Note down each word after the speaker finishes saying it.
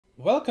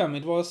Welcome.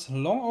 It was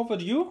long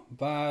overdue,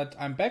 but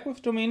I'm back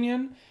with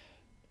Dominion.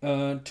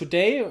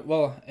 Today,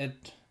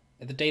 at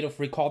the date of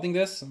recording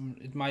this,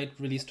 it might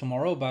release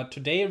tomorrow, but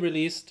today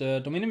released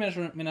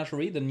Dominion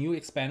Menagerie, the new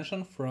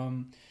expansion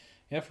from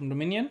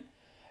Dominion.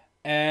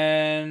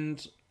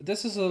 And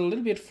this is a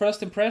little bit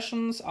first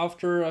impressions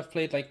after I've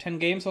played like 10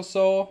 games or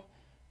so,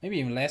 maybe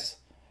even less.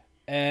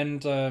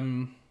 And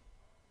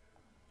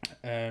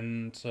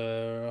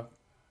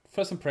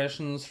first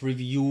impressions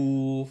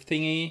review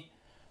thingy,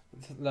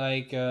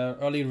 like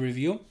early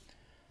review.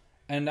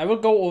 And I will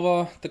go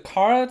over the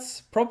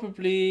cards,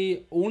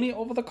 probably only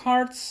over the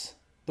cards,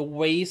 the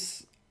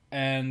ways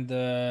and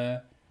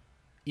the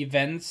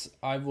events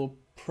I will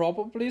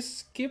probably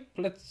skip.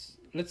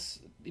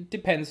 It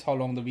depends how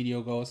long the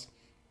video goes.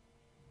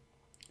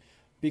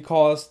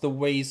 Because the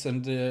ways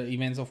and the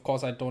events, of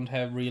course, I don't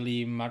have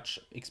really much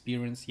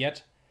experience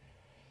yet.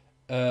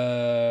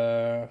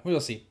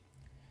 We'll see.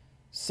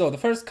 So the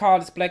first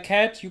card is Black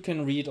Cat. You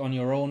can read on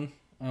your own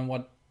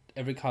what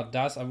every card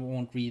does. I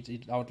won't read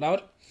it out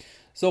loud.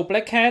 So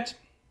Black Cat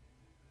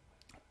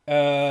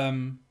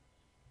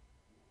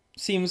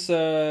seems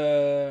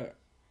very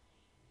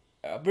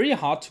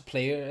hard to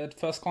play at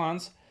first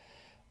glance.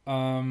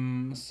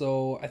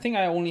 So I think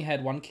I only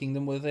had one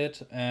kingdom with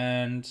it,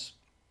 and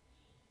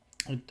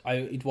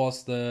it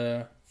was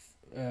the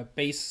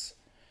base,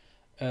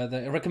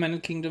 the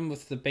recommended kingdom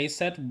with the base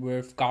set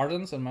with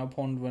gardens, and my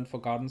opponent went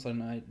for gardens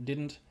and I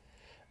didn't,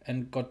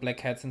 and got black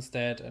cats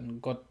instead,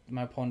 and got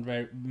my opponent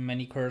very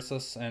many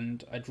curses,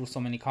 and I drew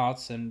so many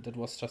cards, and it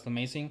was just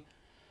amazing.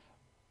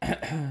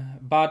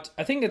 But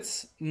I think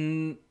it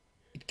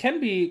can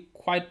be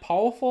quite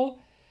powerful,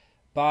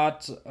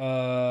 but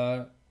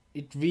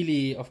it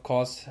really, of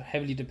course,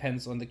 heavily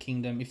depends on the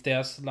kingdom. If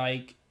there's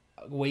like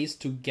ways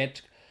to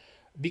get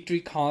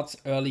victory cards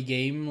early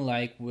game,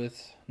 like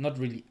with not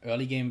really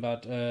early game,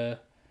 but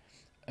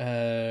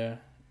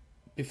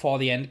before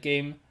the end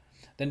game,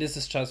 then this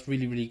is just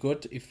really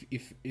good. If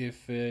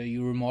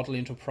you remodel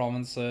into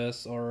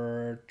provinces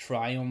or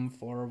triumph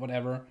or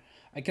whatever,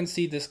 I can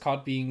see this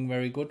card being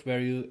very good, where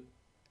you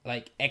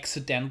like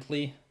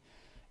accidentally,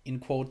 in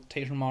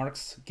quotation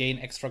marks, gain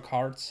extra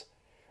cards,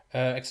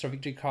 extra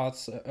victory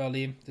cards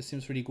early. This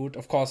seems really good.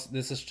 Of course,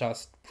 this is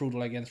just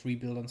brutal against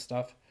rebuild and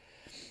stuff.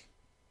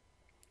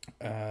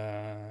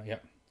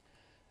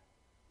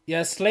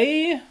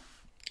 Slay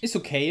is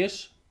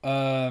okayish.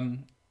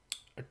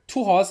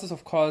 Two horses,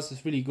 of course,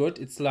 is really good.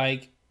 It's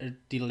like a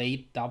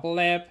delayed double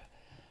lap,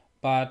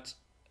 but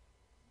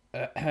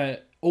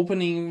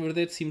opening with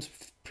it seems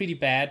pretty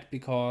bad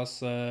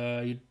because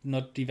you're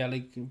not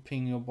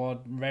developing your board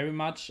very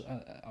much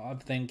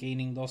other than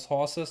gaining those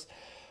horses,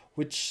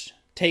 which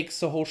takes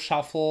the whole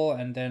shuffle,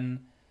 and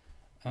then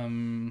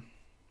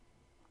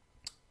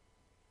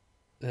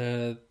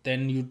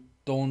you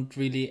don't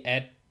really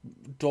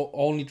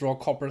only draw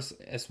coppers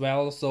as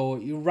well. So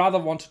you rather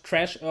want to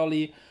trash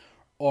early,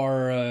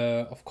 or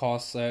of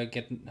course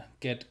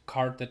get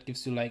card that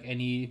gives you like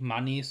any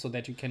money so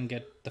that you can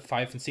get the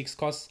 5 and 6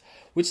 costs,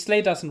 which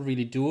Slay doesn't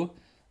really do.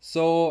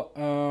 So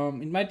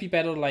it might be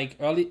better like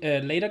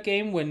later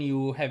game when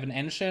you have an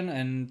engine,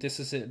 and this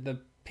is the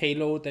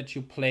payload that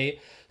you play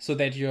so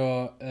that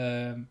your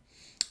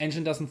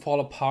engine doesn't fall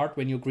apart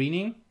when you're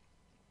greening.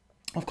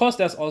 Of course,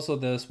 there's also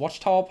this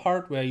watchtower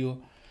part where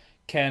you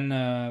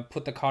can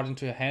put the card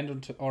into your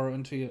hand or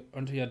into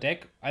your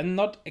deck. I'm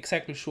not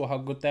exactly sure how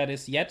good that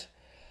is yet.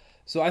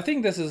 So I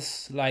think this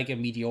is like a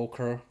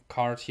mediocre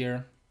card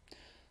here.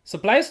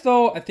 Supplies,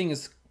 though, I think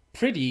is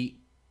pretty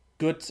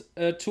good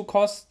 2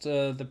 cost,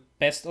 the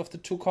best of the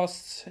 2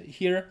 costs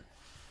here.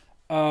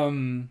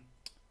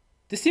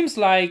 This seems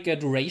like a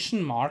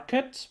duration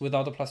market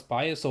without a plus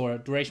bias, or a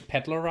duration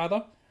peddler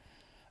rather.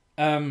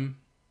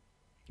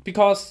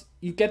 Because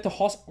you get the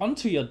horse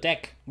onto your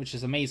deck, which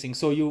is amazing.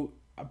 So you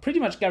are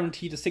pretty much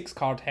guaranteed a 6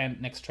 card hand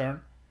next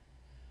turn.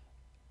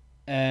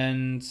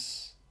 And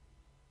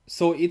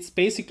so it's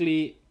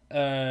basically,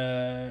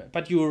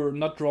 but you're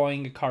not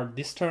drawing a card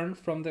this turn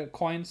from the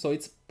coin. So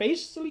it's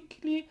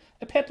basically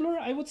a peddler,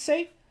 I would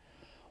say,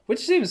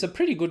 which seems a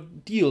pretty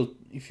good deal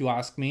if you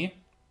ask me.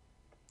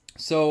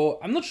 So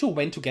I'm not sure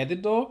when to get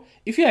it though.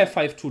 If you have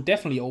 5-2,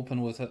 definitely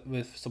open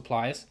with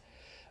supplies.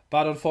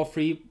 But on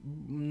 4-3,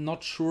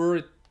 not sure.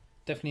 It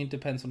definitely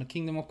depends on the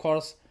kingdom, of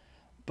course.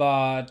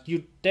 But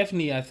you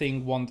definitely, I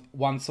think, want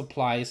 1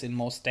 supplies in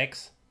most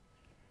decks.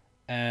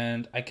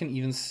 And I can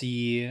even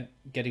see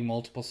getting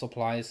multiple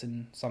supplies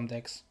in some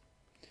decks.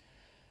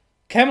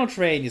 Camel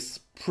Train is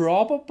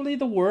probably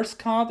the worst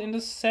card in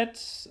the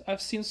set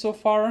I've seen so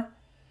far.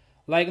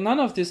 Like, none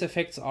of these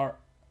effects are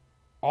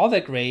all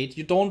that great.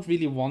 You don't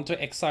really want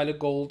to exile a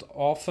gold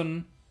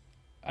often.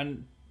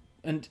 And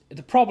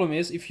the problem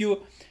is, if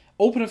you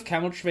open with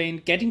Camel Train,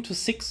 getting to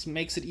 6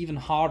 makes it even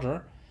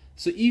harder.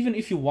 So even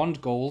if you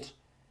want gold,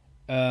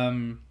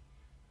 the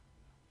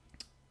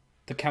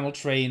Camel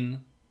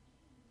Train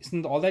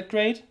isn't all that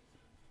great.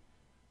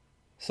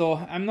 So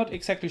I'm not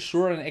exactly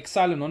sure. An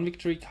exile a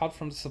non-victory card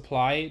from the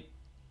supply.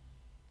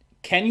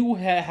 Can you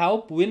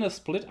help win a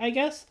split, I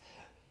guess?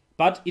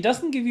 but it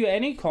doesn't give you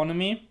any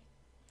economy.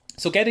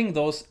 So getting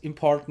those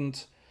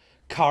important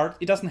cards,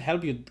 it doesn't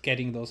help you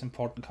getting those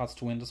important cards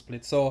to win the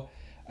split. So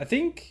I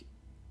think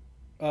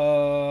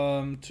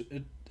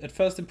at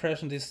first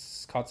impression,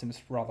 this card seems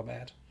rather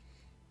bad.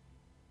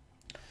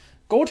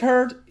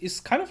 Goatherd is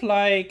kind of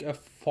like a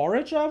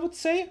forager, I would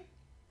say.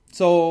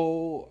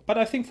 So, but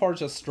I think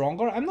forager is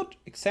stronger. I'm not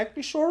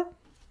exactly sure.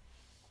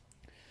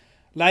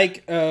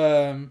 Like,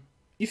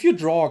 if you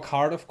draw a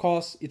card, of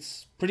course,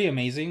 it's pretty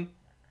amazing.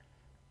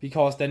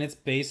 Because then it's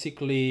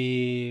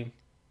basically,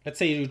 let's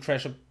say you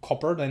trash a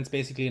copper, then it's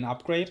basically an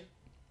upgrade.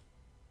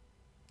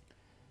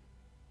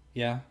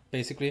 Yeah,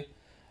 basically.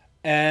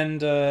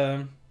 And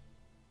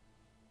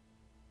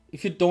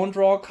if you don't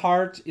draw a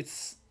card,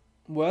 it's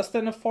worse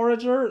than a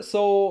forager.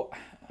 So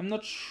I'm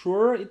not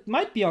sure. It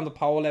might be on the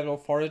power level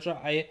of forager.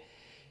 I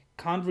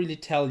can't really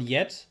tell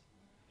yet.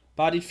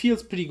 But it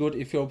feels pretty good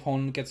if your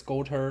opponent gets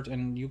Goatherd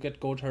and you get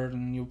Goatherd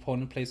and your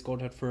opponent plays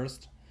Goatherd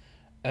first.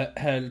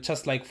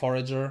 Just like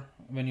forager,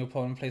 when your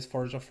opponent plays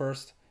forager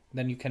first,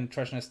 then you can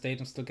trash an estate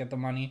and still get the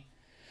money.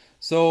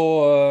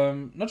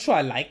 So not sure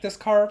I like this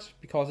card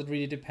because it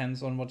really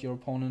depends on what your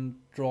opponent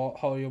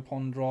how your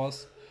opponent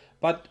draws.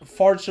 But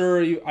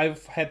forager,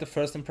 I've had the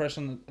first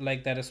impression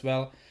like that as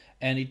well,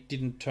 and it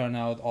didn't turn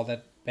out all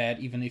that bad.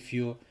 Even if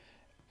you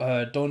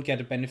don't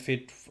get a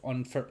benefit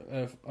on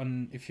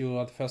if you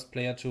are the first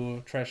player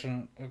to trash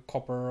a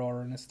copper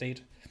or an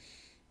estate.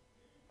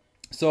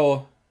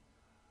 So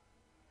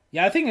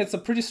yeah, I think it's a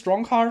pretty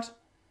strong card.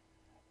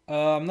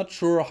 I'm not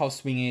sure how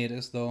swingy it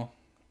is though.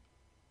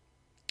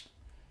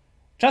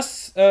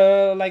 Just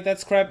like that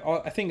scrap,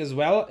 I think as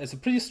well, it's a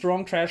pretty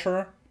strong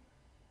trasher.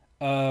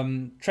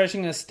 Trashing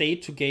an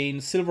estate to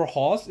gain silver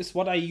horse is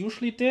what I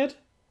usually did.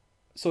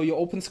 So you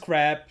open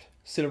scrap,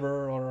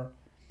 silver, or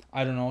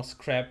I don't know,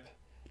 scrap.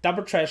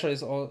 Double trasher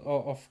is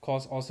of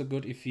course also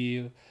good if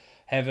you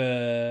have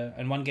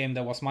in one game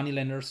there was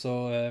moneylender,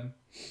 so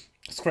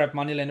scrap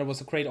moneylender was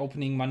a great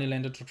opening.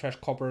 Moneylender to trash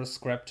copper,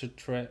 scrap to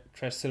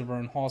trash silver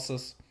and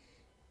horses.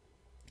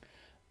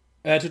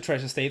 To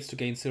trash estates to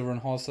gain silver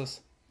and horses.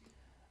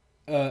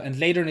 And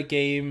later in the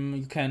game,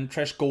 you can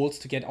trash golds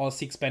to get all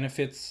 6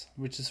 benefits,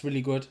 which is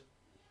really good.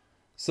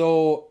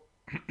 So,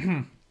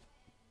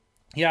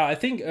 yeah, I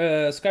think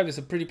Scrap is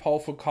a pretty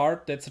powerful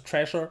card. That's a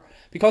treasure.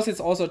 Because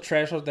it's also a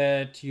treasure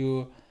that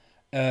you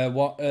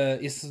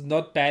is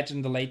not bad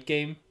in the late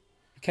game.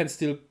 You can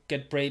still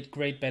get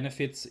great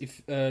benefits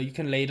if you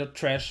can later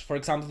trash, for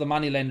example, the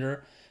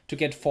moneylender to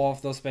get 4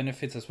 of those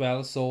benefits as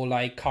well. So,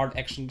 like card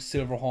action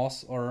silver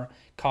horse or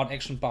card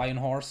action buy and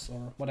horse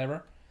or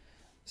whatever.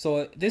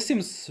 So this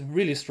seems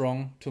really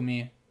strong to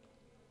me.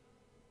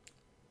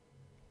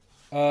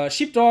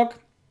 Sheepdog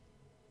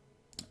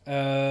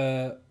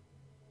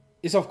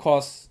is of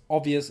course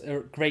obvious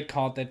a great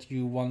card that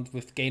you want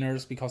with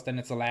gainers because then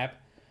it's a lab.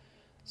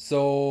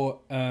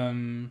 So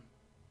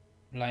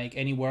like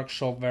any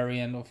workshop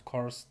variant, of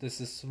course,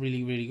 this is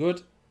really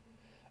good.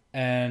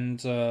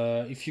 And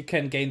if you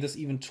can gain this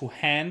even to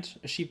hand,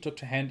 a sheepdog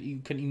to hand, you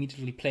can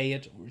immediately play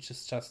it, which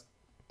is just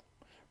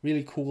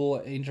really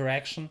cool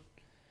interaction.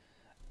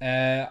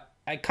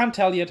 I can't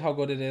tell yet how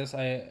good it is.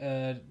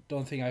 I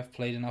don't think I've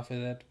played enough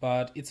with it,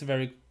 but it's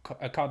a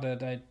card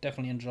that I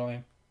definitely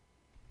enjoy.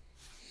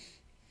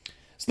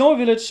 Snowy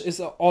Village is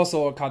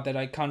also a card that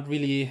I can't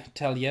really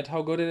tell yet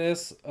how good it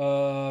is.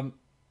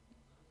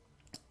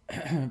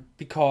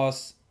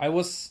 Because I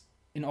was,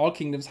 in All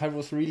Kingdoms, I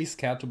was really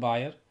scared to buy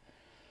it.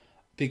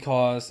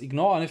 Because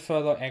ignore any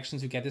further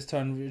actions you get this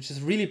turn, which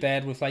is really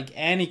bad with like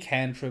any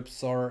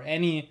cantrips or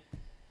any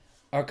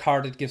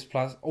card that gives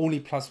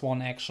only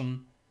 +1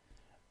 action.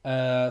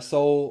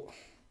 So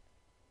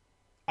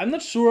I'm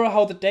not sure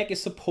how the deck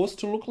is supposed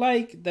to look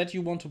like that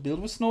you want to build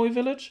with Snowy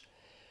Village,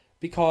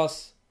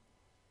 because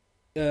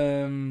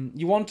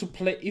you want to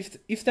play,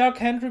 if there are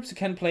cantrips, you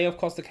can play of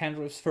course the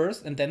cantrips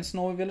first and then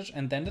Snowy Village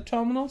and then the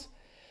terminals,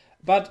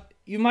 but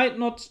you might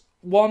not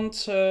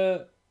want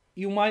draw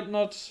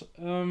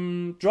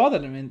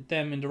them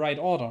in the right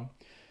order.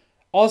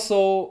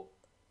 Also,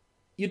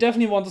 you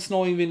definitely want the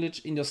Snowy Village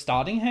in your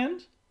starting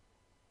hand,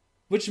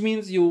 which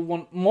means you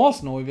want more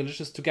Snowy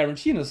Villages to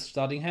guarantee in the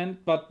starting hand,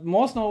 but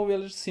more Snowy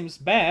Villages seems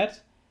bad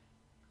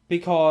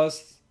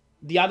because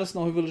the other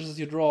Snowy Villages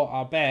you draw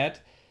are bad.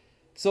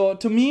 So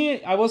to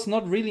me, I was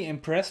not really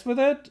impressed with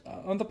it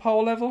on the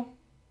power level,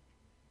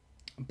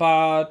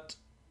 but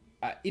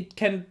it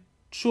can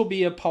sure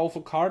be a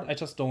powerful card. I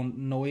just don't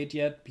know it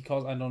yet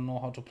because I don't know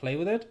how to play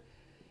with it.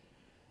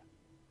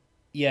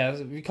 Yeah,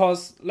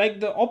 because like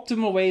the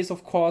optimal way is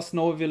of course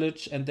Snowy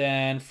Village and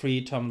then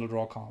 3 terminal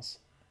draw cards.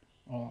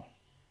 Or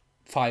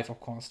 5 of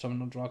course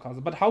terminal draw cards.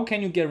 But how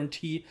can you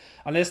guarantee,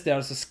 unless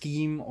there's a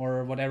scheme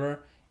or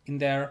whatever in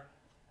there,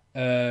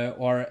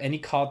 or any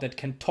card that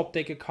can top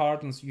deck a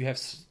card, and you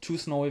have 2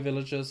 Snowy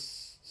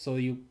Villages, so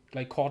you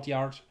like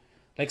Courtyard.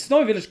 Like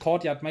Snowy Village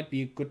Courtyard might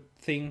be a good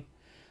thing.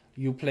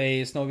 You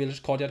play Snowy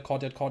Village Courtyard,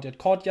 top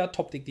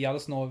deck the other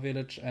Snowy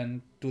Village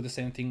and do the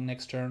same thing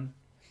next turn.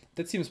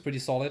 That seems pretty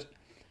solid.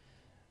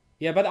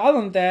 Yeah, but other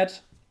than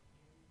that,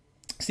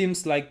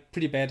 Seems like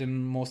pretty bad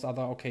in most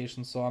other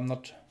occasions, so I'm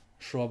not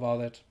sure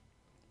about it.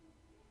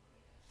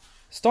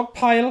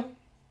 Stockpile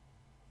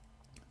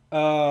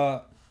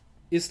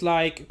is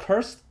like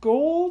cursed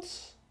gold.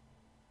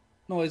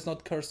 No, it's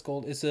not cursed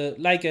gold. It's it's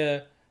like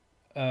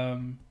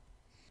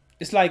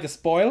a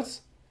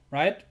spoils,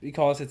 right?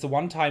 Because it's a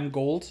one-time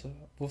gold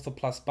with the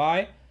plus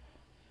buy.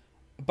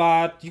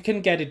 But you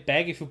can get it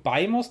back if you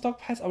buy more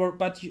stockpiles.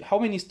 How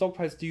many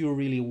stockpiles do you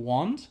really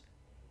want?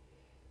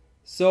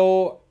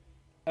 So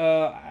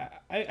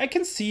I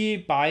can see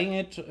buying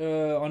it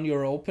on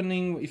your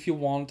opening if you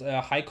want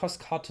a high cost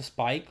card to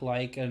spike,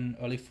 like an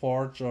early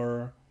forge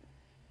or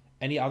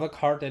any other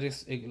card that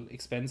is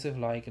expensive,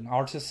 like an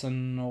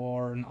artisan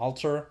or an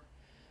altar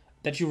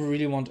that you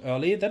really want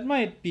early. That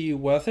might be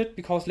worth it,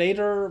 because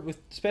later,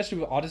 especially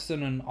with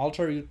artisan and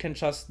altar, you can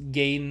just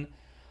gain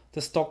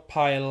the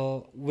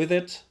stockpile with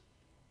it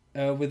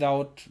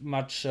without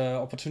much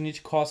opportunity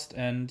cost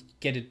and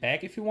get it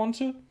back if you want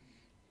to.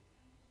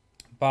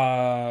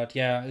 But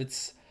yeah,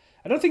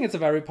 I don't think it's a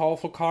very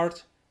powerful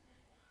card,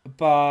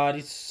 but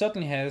it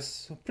certainly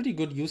has pretty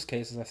good use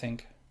cases, I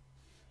think.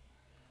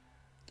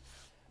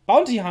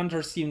 Bounty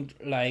Hunter seemed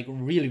like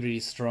really, really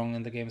strong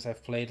in the games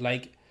I've played.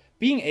 Like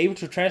being able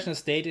to trash an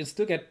estate and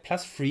still get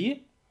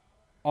 +3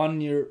 on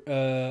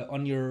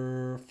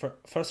your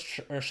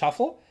first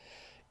shuffle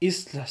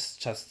is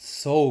just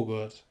so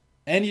good,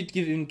 and it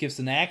even gives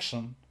an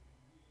action.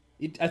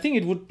 I think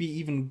it would be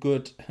even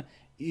good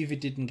if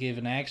it didn't give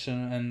an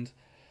action, and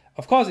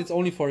of course it's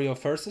only for your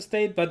first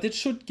estate, but it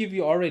should give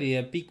you already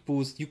a big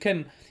boost. You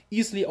can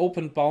easily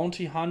open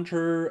Bounty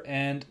Hunter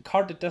and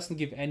card that doesn't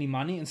give any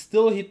money and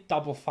still hit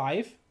double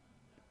 5.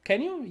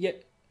 Can you? Yeah.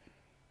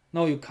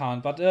 No, you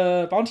can't. But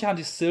Bounty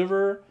Hunter is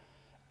silver,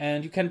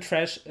 and you can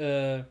trash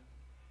an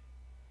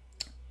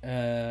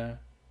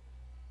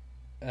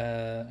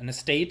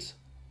estate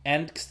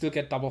and still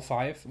get double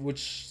 5,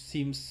 which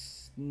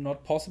seems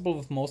not possible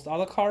with most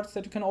other cards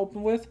that you can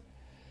open with.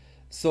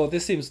 So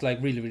this seems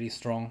like really, really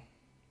strong.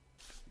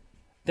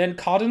 Then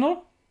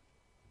Cardinal.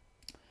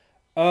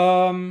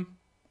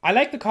 I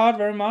like the card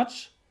very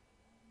much.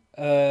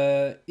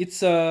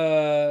 It's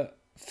a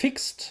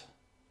fixed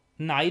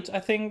knight, I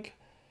think.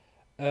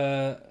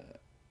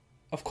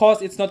 Of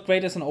course, it's not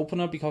great as an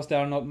opener because there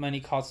are not many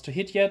cards to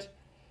hit yet.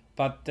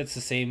 But that's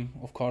the same,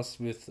 of course,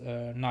 with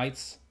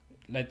knights.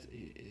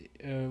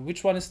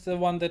 Which one is the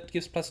one that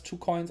gives +2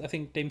 coins? I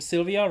think Dame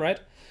Sylvia, right?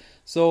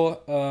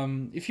 So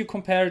if you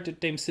compare it to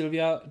Dame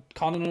Sylvia,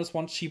 Cardinal is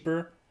one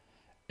cheaper.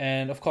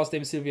 And of course,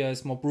 Dame Sylvia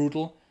is more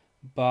brutal.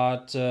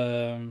 But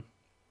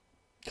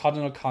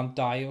Cardinal can't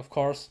die, of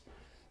course.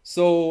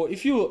 So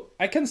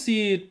I can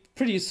see it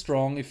pretty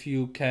strong if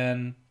you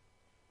can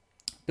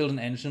build an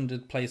engine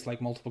that plays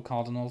like multiple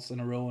Cardinals in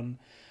a row and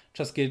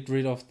just get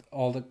rid of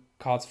all the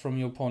cards from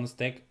your opponent's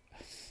deck.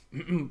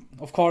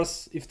 Of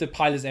course, if the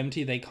pile is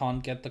empty, they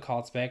can't get the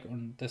cards back,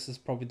 and this is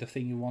probably the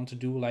thing you want to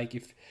do. Like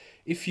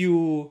if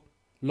you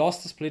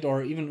lost a split,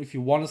 or even if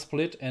you won a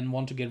split and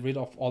want to get rid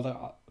of all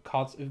the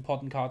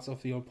important cards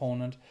of your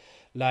opponent,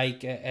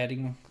 like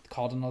adding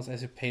Cardinals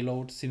as your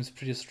payload seems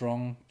pretty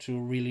strong to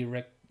really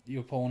wreck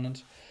your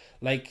opponent.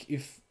 Like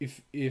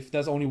if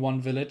there's only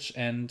one village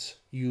and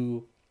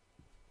you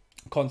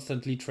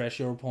constantly trash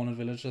your opponent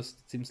villages,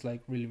 it seems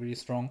like really, really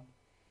strong.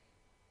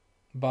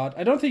 But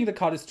I don't think the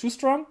card is too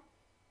strong,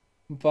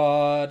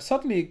 but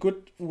certainly a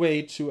good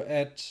way to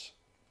add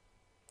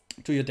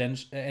to your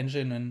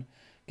engine and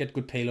get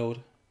good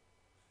payload.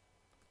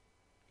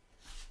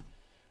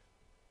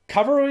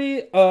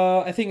 Cavalry,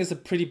 I think, is a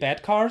pretty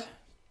bad card.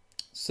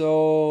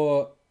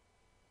 So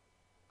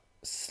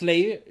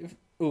Slay,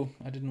 oh,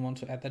 I didn't want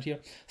to add that here.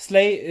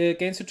 Slay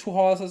gains you 2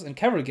 horses and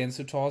Cavalry gains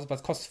you 2 horses,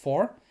 but costs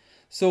 4.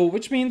 So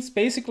which means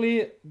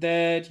basically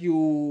that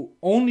you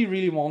only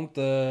really want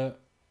the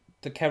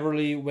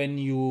Cavalry when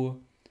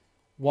you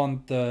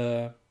want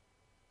the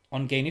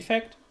on-gain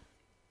effect.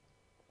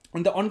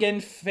 And the on-gain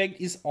effect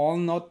is all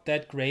not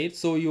that great.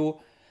 So you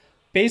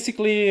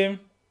basically,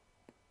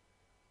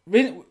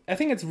 I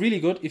think it's really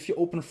good if you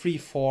open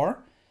 3/4.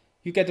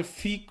 You get a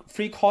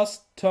free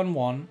cost turn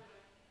 1,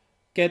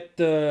 get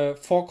the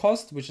 4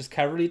 cost, which is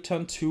Cavalry,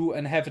 turn 2,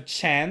 and have a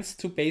chance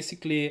to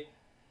basically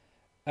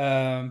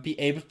be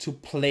able to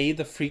play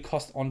the free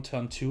cost on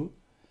turn 2,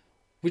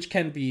 which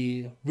can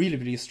be really,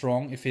 really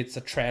strong if it's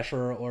a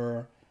Treasure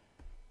or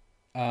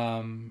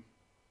a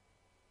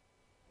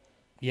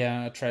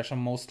Treasure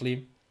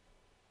mostly.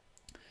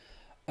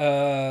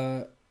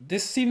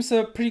 This seems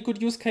a pretty good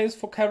use case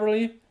for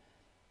Cavalry.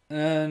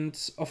 And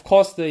of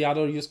course, the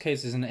other use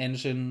case is an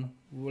engine,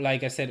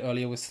 like I said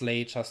earlier with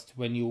Slay, just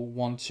when you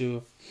want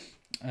to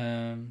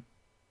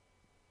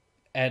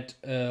add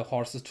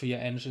horses to your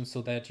engine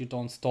so that you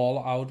don't stall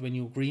out when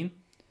you green.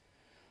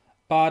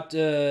 But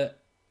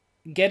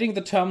getting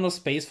the terminal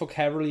space for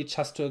Cavalry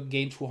just to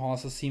gain 2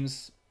 horses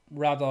seems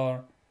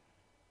rather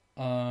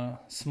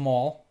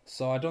small.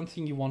 So I don't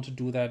think you want to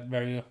do that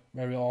very,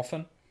 very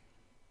often.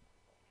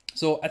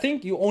 So I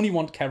think you only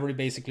want Cavalry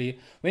basically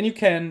when you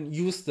can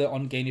use the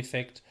on-gain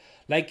effect.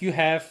 Like you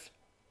have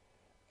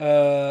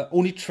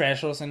only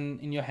treasures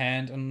in your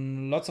hand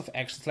and lots of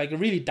actions, like a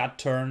really dud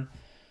turn.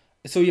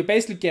 So you're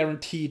basically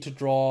guaranteed to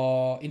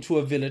draw into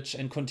a village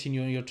and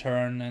continue your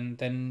turn, and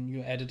then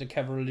you added a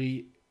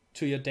cavalry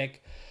to your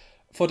deck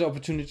for the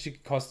opportunity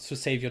cost to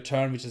save your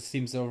turn, which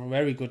seems a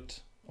very good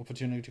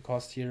opportunity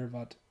cost here.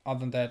 But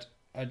other than that,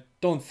 I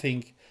don't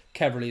think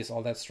cavalry is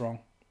all that strong.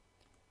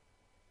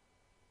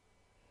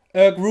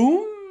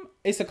 Groom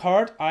is a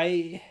card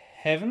I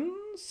haven't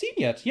seen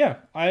yet. Yeah,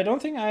 I don't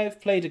think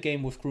I've played a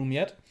game with Groom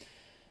yet.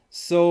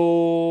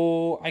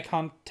 So I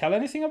can't tell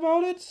anything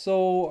about it,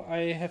 so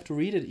I have to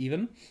read it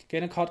even.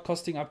 Gain a card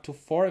costing up to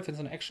 4. If it's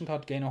an action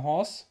card, gain a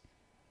horse.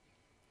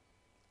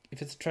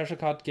 If it's a treasure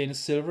card, gain a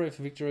silver. If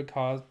a victory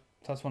card,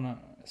 +1.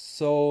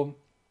 So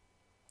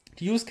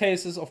the use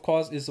cases, of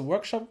course, is a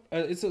workshop.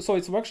 It's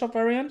a workshop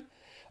variant,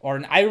 or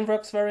an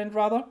Ironworks variant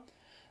rather.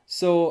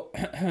 So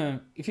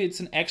if it's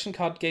an action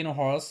card, gain a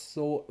horse.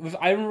 So with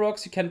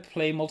Ironworks, you can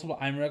play multiple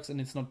Ironworks and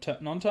it's not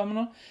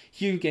non-terminal.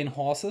 Here you gain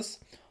horses.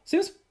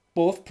 Seems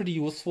both pretty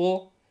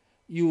useful.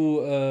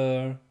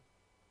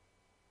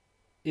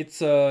 It's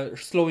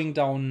slowing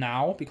down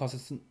now because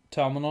it's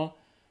terminal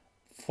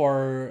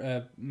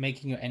for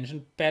making your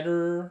engine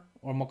better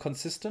or more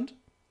consistent.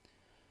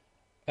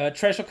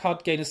 Treasure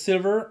card, gain a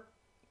silver.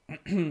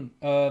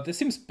 This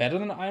seems better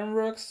than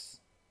Ironworks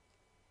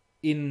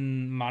for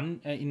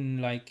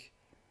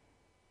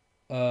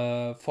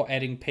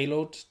adding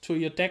payload to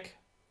your deck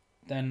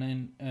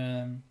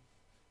than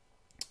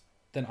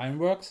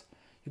Ironworks.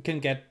 You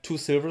can get 2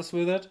 silvers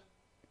with it.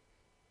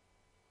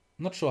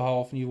 I'm not sure how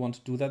often you want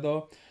to do that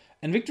though.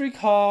 And victory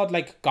card,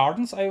 like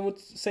Gardens, I would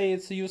say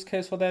it's a use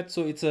case for that.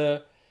 So it's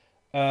a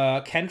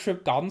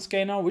cantrip Gardens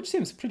gainer, which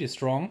seems pretty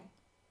strong.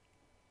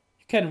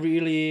 You can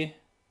really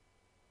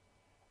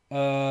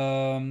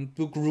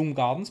do Groom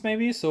Gardens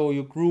maybe. So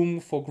you groom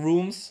for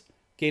grooms,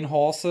 gain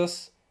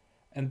horses,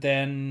 and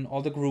then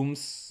all the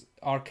grooms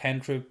are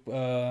cantrip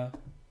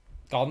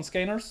Gardens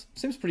gainers.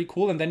 Seems pretty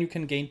cool. And then you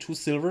can gain 2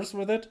 silvers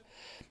with it.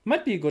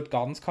 Might be a good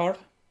Gardens card.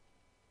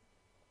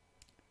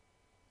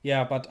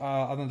 Yeah, but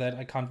other than that,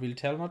 I can't really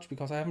tell much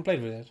because I haven't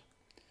played with it.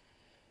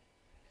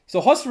 So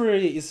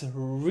Hostelry is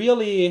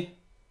really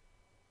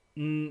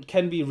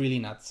can be really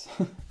nuts.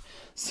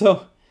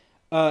 So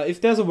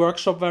if there's a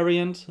workshop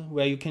variant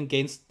where you can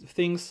gain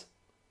things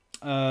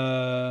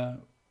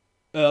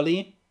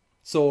early,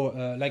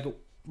 so like a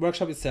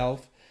workshop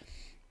itself,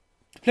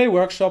 play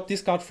workshop,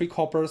 discard 3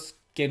 coppers,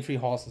 gain 3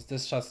 horses.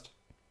 This is just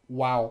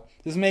wow.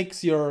 This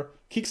makes your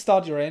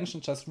kickstart your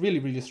engine just really,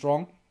 really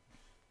strong.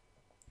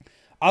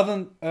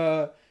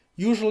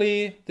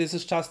 Usually this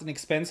is just an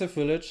expensive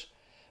village,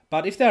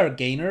 but if there are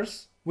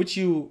gainers, which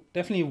you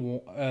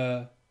definitely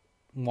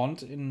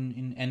want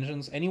in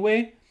engines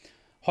anyway,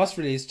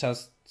 Hostelry is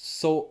just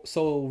so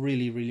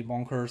really, really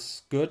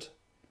bonkers good.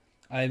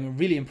 I'm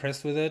really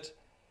impressed with it.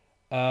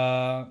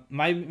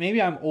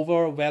 Maybe I'm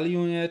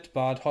overvaluing it,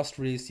 but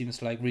Hostelry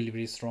seems like really,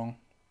 really strong.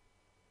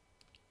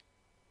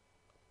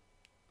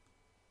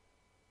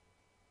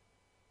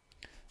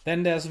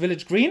 Then there's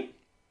Village Green.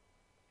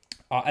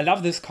 I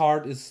love this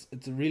card. It's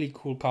a really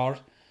cool card.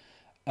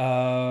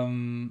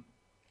 You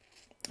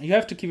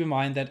have to keep in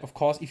mind that, of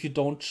course, if you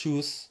don't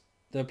choose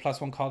the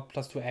 +1 card,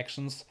 +2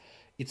 actions,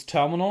 it's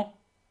terminal.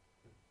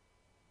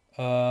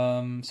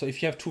 So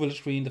if you have 2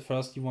 Village Green, the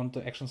first you want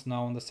the actions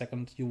now, and the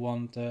second you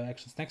want the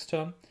actions next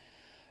turn.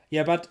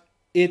 Yeah, but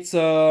it's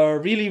a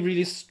really,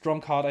 really strong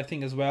card, I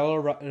think, as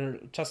well.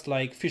 Just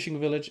like Fishing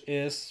Village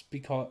is,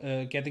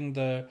 because getting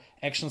the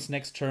actions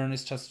next turn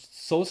is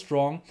just so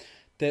strong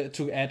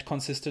to add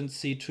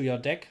consistency to your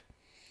deck.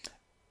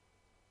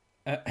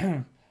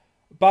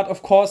 But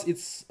of course,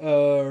 it's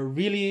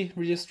really,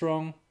 really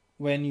strong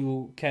when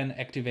you can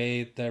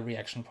activate the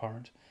reaction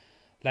part.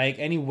 Like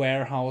any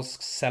warehouse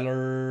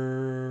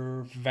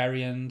seller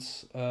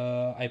variant,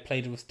 I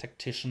played with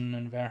Tactician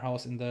and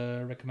Warehouse in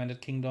the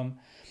recommended kingdom,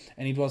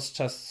 and it was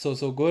just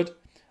so good.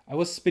 I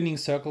was spinning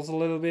circles a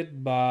little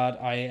bit, but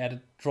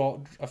I've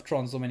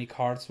drawn so many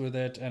cards with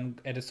it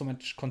and added so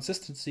much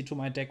consistency to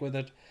my deck with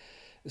it.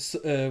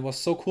 It was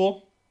so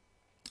cool.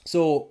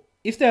 So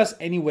if there's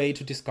any way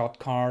to discard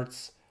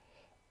cards,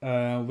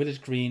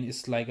 Village Green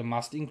is like a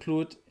must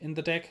include in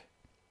the deck,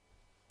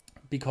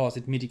 because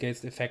it mitigates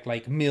the effect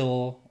like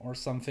mill or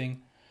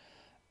something,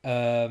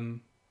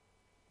 where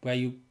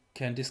you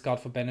can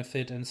discard for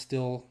benefit and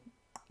still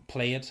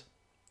play it.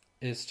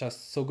 It's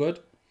just so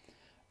good.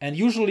 And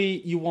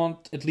usually you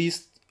want at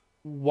least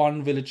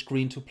 1 Village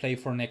Green to play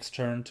for next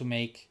turn to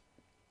make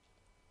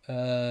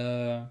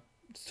to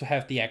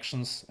have the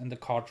actions and the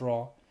card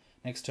draw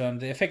next turn.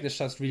 The effect is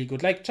just really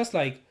good. Just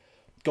like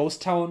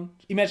Ghost Town.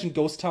 Imagine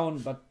Ghost Town,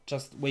 but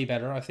just way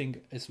better, I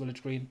think, is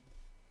Village Green.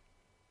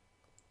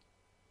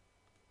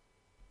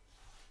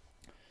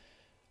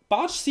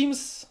 Barge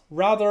seems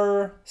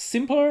rather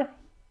simpler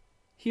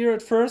here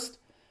at first,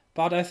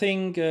 but I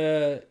think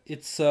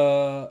it's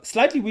a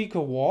slightly weaker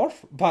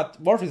Wharf, but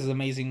Wharf is an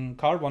amazing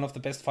card, one of the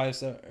best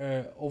 5s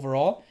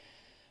overall.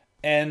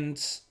 And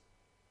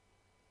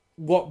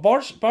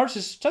Barge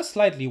is just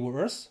slightly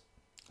worse.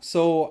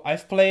 So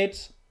I've played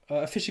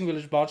a Fishing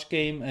Village barge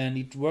game, and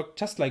it worked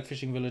just like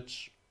Fishing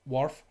Village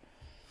Wharf.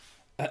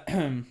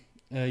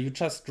 You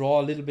just draw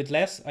a little bit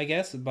less, I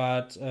guess,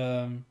 but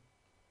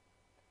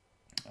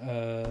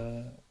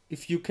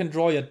if you can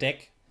draw your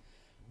deck,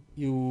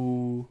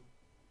 you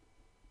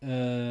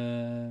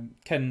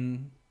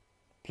can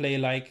play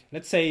like,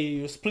 let's say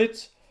you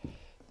split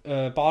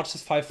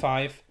barges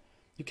 5-5.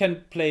 You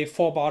can play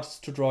 4 barges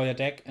to draw your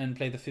deck and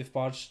play the 5th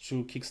barge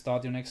to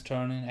kickstart your next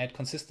turn and add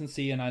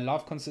consistency. And I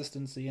love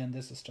consistency, and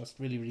this is just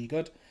really, really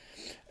good.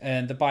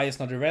 And the buy is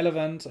not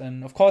irrelevant.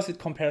 And of course, it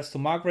compares to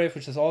Margrave,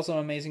 which is also an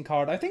amazing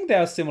card. I think they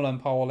are similar in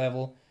power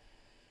level.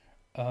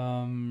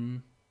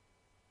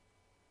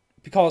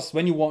 Because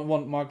when you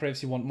want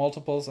Margraves, you want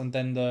multiples, and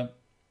then the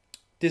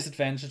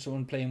disadvantage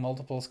when playing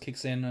multiples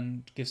kicks in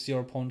and gives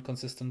your opponent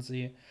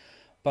consistency.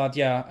 But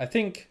yeah, I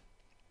think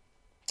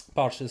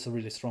Barge is a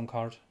really strong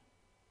card.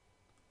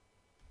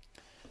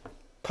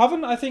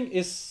 Coven, I think,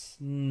 is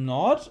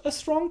not a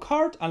strong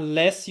card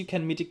unless you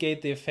can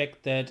mitigate the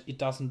effect that it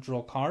doesn't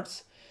draw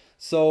cards.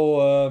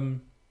 So,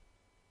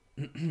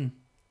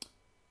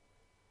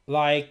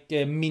 like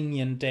a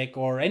minion deck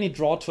or any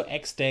draw to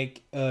X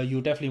deck,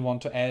 you definitely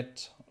want to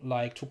add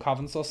like 2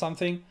 Covens or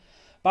something.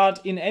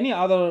 But in any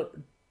other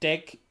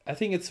deck, I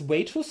think it's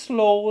way too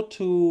slow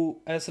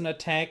as an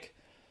attack.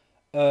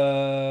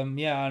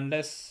 Yeah,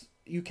 unless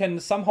you can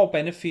somehow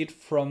benefit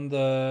from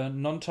the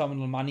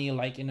non-terminal money,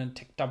 like in a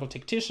double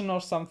tactician or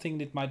something,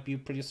 that might be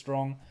pretty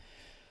strong.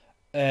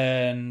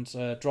 And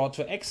draw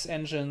to X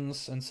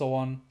engines and so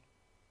on.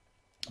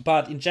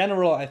 But in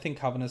general, I think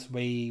Coven is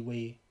way,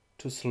 way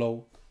too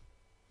slow.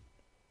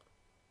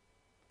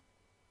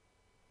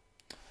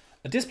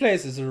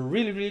 Displace is a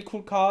really, really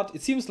cool card.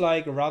 It seems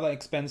like a rather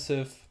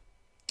expensive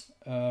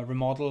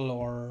remodel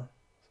or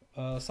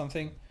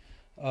something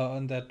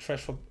on that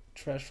trash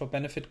for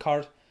benefit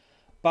card.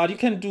 But you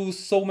can do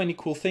so many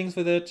cool things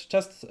with it.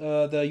 Just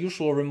the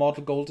usual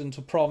remodel gold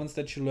into province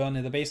that you learn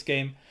in the base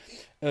game.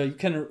 You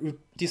can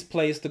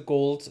displace the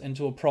gold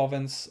into a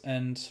province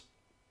and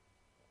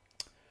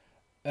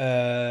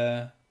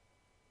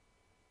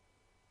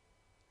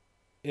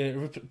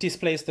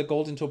displace the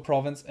gold into a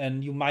province,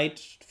 and you might,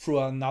 through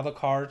another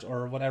card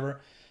or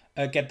whatever,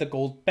 get the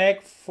gold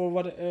back for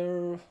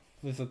whatever,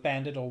 with a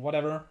bandit or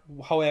whatever.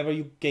 However,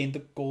 you gain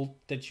the gold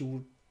that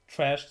you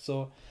trashed.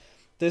 So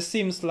this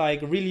seems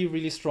like a really,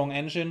 really strong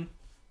engine,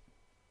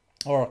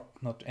 or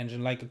not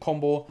engine, like a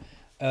combo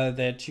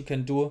that you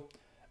can do.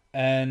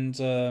 And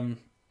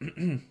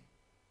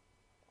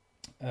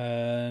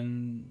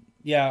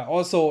yeah,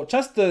 also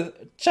just the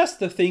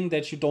thing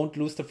that you don't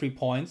lose the 3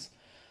 points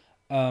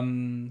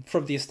from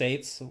the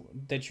estates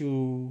that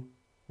you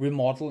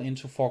remodel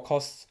into 4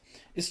 costs.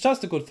 It's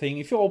just a good thing.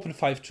 If you open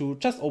 5-2,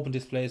 just open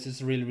Displace.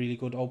 It's a really, really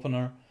good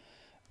opener.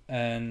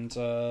 And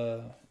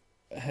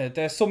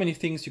there's so many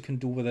things you can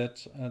do with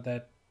it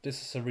that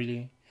this is a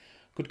really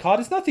good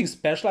card. It's nothing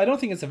special. I don't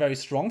think it's a very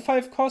strong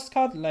 5-cost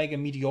card, like a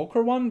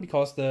mediocre one,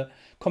 because the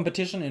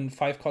competition in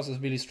 5 costs is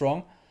really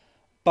strong.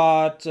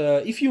 But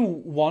if you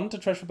want a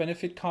treasure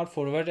benefit card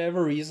for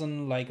whatever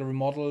reason, like a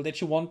remodel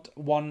that you want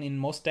one in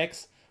most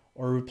decks,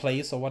 or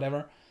replace or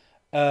whatever,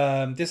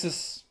 this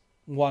is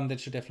one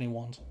that you definitely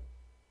want.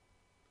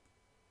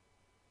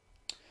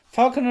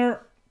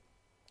 Falconer,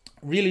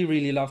 really,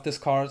 really love this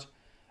card.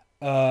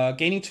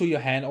 Gaining to your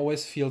hand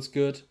always feels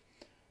good.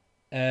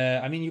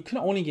 I mean, you can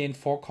only gain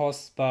 4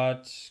 costs,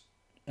 but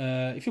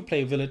if you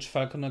play Village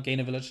Falconer, gain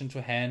a village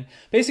into hand.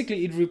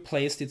 Basically, it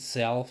replaced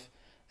itself.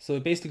 So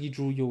it basically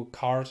drew you a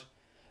card.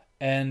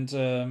 And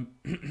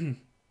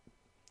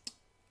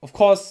of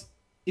course,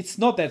 it's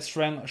not that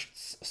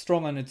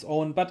strong on its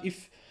own. But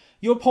if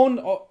your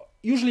opponent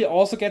usually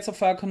also gets a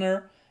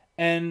Falconer,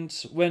 and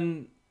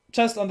when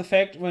just on the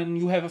fact when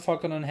you have a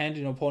Falconer in hand,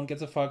 your opponent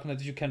gets a Falconer,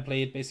 that you can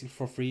play it basically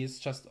for free. It's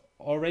just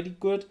already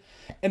good.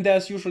 And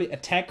there's usually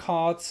attack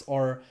cards,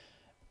 or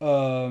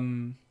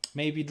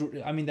maybe,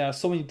 I mean, there are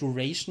so many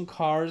duration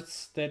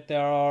cards that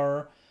there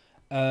are,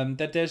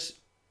 that there's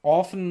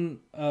often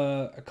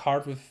a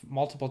card with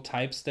multiple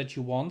types that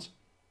you want.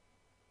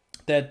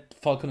 That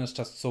Falconer is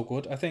just so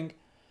good, I think.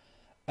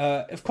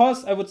 Of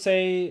course, I would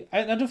say,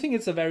 I don't think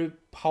it's a very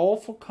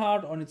powerful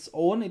card on its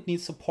own. It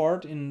needs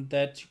support in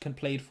that you can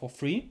play it for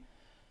free,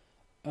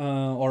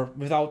 or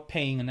without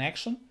paying an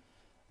action.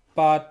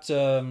 But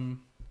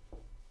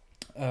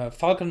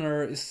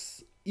Falconer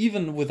is,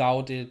 even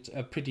without it,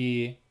 a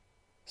pretty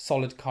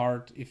solid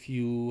card if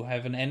you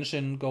have an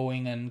engine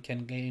going and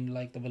can gain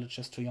like the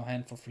villagers to your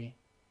hand for free.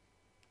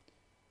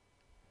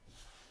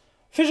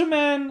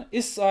 Fisherman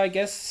is, I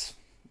guess,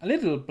 a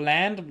little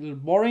bland, a little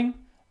boring.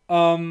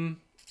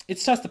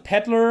 It's just a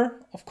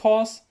peddler, of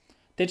course,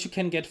 that you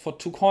can get for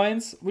 2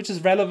 coins, which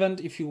is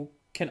relevant if you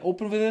can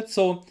open with it.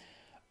 So,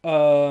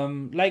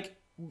 like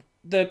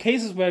the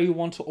cases where you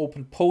want to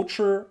open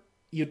Poacher,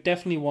 you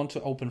definitely want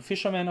to open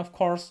Fisherman, of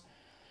course,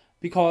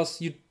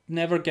 because you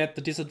never get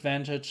the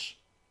disadvantage.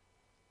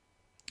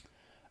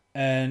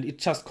 And it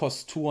just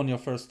costs 2 on your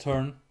first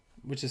turn,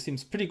 which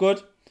seems pretty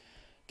good.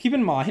 Keep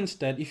in mind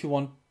that if you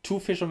want 2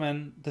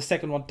 Fishermen, the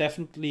second one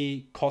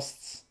definitely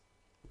costs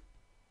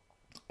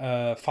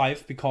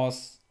 5,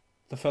 because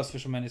the first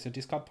fisherman is a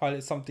discard pile.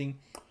 Is something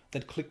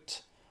that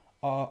clicked,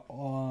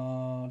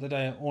 that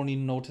I only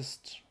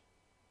noticed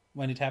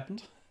when it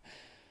happened.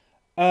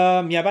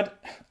 Yeah,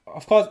 but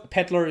of course,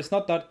 Peddler is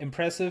not that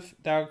impressive.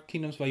 There are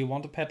kingdoms where you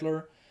want a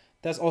Peddler.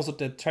 There's also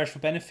the Trash for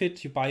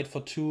Benefit. You buy it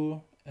for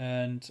 2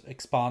 and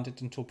expand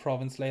it into a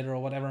province later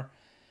or whatever.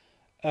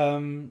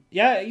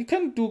 Yeah, you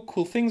can do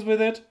cool things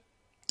with it.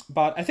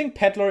 But I think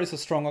Peddler is a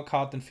stronger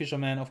card than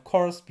Fisherman, of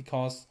course,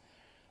 because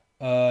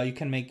you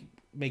can make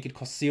it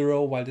cost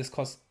 0, while this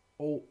costs,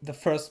 the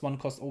first one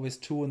costs always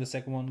 2 and the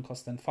second one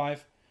costs then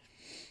 5.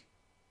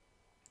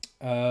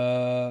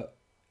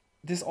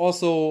 This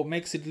also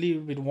makes it a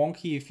little bit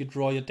wonky if you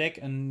draw your deck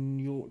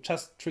and you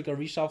just trigger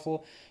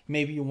reshuffle.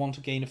 Maybe you want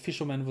to gain a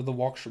Fisherman with a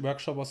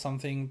workshop or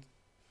something.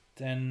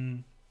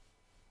 Then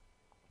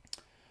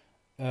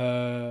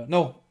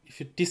no, if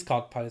you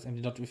discard pile is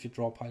empty, not if you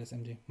draw pile is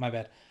empty. My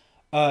bad.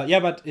 Yeah,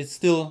 but it's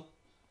still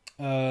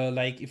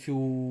like if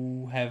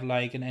you have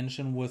like an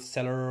engine with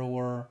Cellar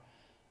or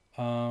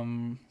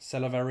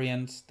Cellar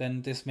variant,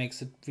 then this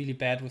makes it really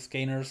bad with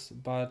gainers.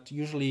 But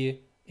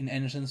usually in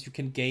engines you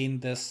can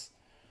gain this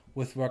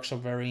with workshop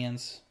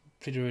variants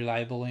pretty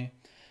reliably.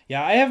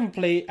 Yeah,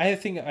 I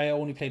think I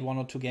only played 1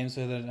 or 2 games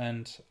with it,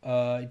 and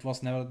it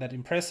was never that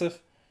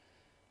impressive.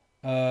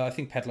 I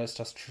think Peddler is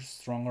just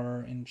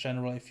stronger in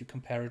general if you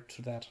compare it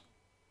to that.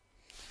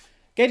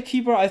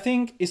 Gatekeeper, I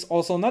think, is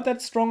also not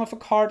that strong of a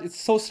card. It's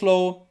so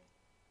slow.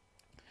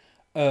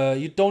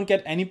 You don't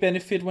get any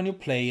benefit when you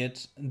play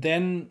it.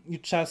 Then you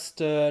just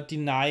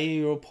deny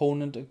your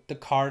opponent the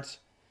card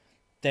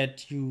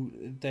that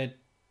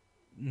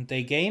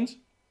they gained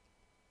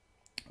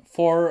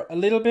for a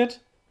little bit.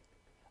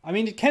 I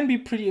mean, it can be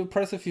pretty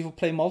impressive if you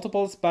play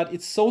multiples, but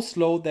it's so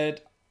slow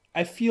that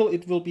I feel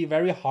it will be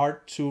very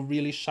hard to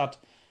really shut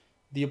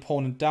the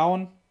opponent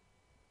down.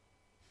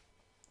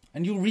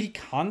 And you really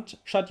can't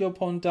shut your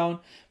opponent down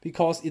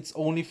because it's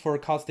only for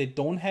cards they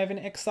don't have in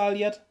exile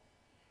yet.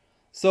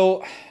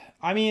 So,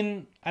 I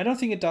mean, I don't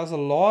think it does a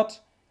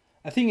lot.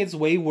 I think it's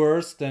way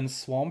worse than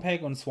Swamp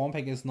Hack, and Swamp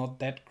Hack is not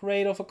that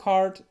great of a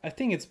card. I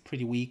think it's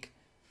pretty weak.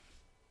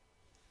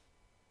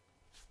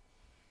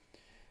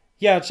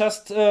 Yeah,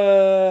 just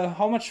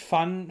how much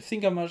fun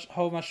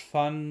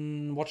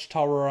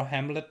Watchtower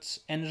Hamlet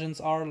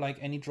engines are, like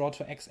any Draw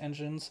to X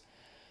engines.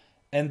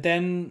 And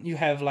then you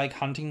have like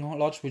Hunting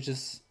Lodge, which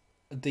is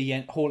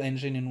the whole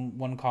engine in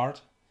one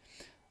card.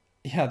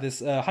 Yeah,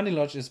 this Hunting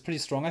Lodge is pretty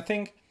strong, I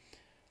think.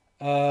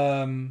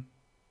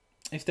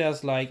 If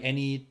there's like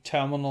any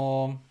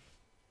terminal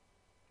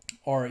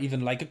or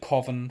even like a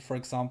Coven, for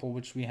example,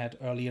 which we had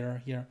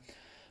earlier here,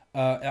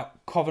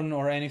 Coven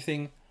or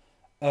anything,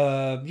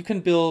 you can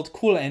build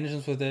cool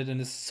engines with it,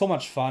 and it's so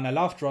much fun. I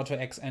love Draw to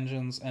X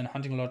engines, and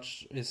Hunting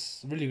Lodge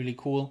is really, really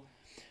cool.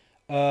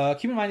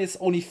 Keep in mind it's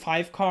only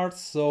 5 cards,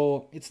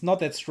 so it's not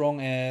that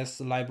strong as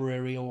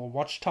Library or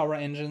Watchtower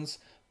engines,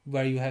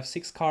 where you have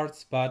 6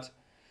 cards, but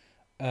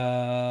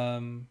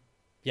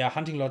yeah,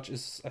 Hunting Lodge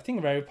is, I think,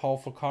 a very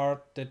powerful card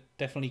that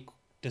definitely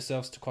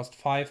deserves to cost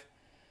 5.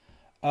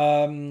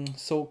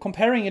 So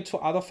comparing it to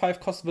other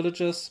 5-cost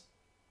villages,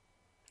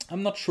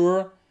 I'm not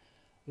sure.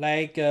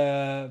 Like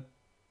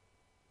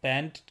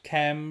Bandit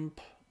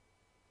Camp,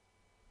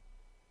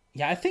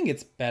 yeah, I think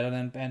it's better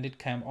than Bandit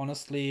Camp,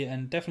 honestly,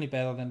 and definitely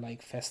better than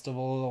like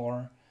Festival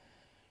or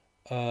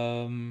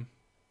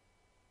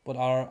what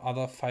are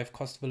other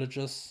 5-cost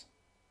villages?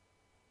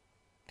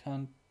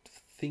 Can't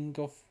think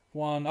of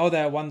one. Oh,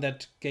 there one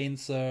that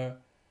gains a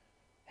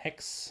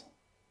hex.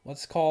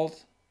 What's it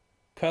called?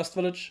 Cursed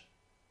Village.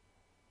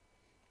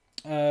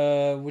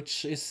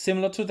 Which is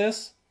similar to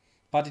this,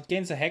 but it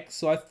gains a hex.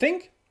 So I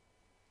think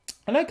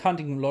I like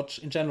Hunting Lodge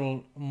in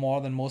general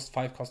more than most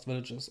 5-cost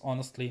villages,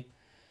 honestly.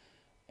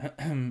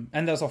 And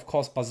there's of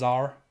course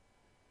Bazaar.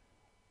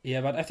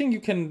 Yeah, but I think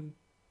you can.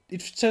 It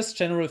just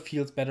generally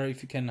feels better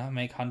if you can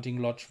make Hunting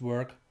Lodge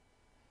work.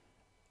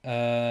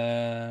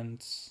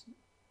 And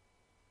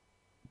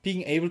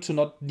being able to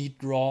not need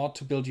draw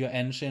to build your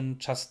engine,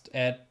 just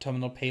add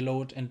terminal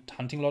payload and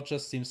Hunting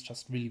Lodges seems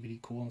just really, really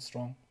cool and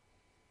strong.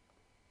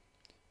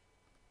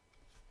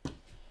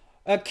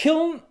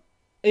 Kiln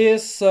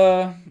is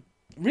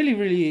really,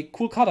 really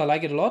cool card. I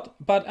like it a lot,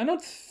 but I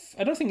don't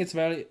think it's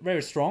very,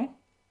 very strong.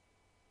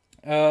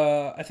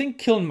 I think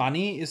Kiln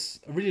Money is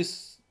a really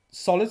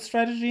solid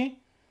strategy.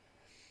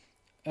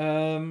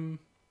 Other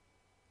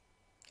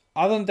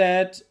than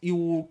that,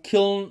 you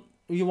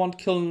want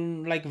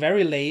Kiln like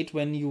very late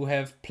when you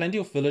have plenty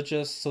of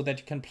villages so that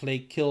you can play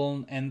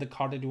Kiln and the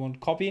card that you want to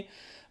copy.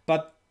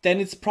 But then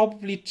it's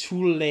probably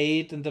too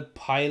late and the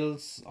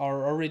piles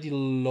are already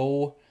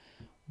low,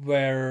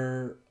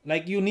 where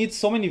like you need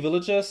so many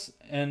villages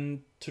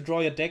and to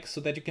draw your deck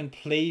so that you can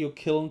play your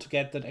Kiln to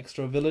get that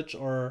extra village,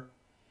 or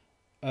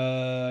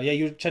yeah,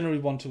 you generally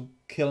want to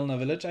Kiln a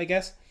village, I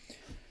guess.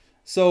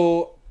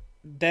 So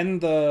then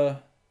the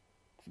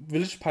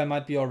village pile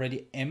might be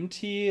already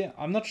empty.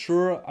 I'm not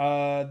sure.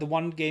 The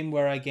one game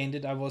where I gained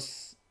it, I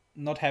was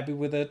not happy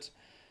with it,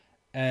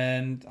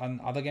 and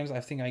on other games I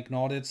think I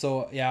ignored it.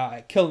 So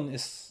yeah, Kiln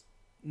is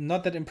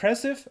not that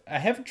impressive. I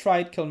haven't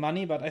tried Kill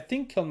Money, but I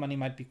think Kill Money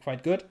might be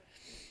quite good.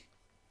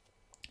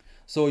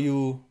 So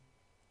you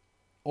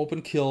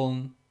open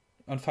Kiln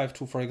on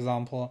 5-2, for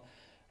example,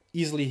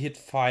 easily hit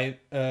 5.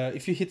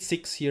 If you hit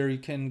 6 here, you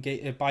can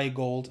buy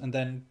gold and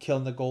then kill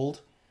the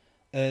gold.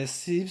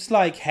 Seems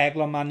like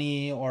Haggler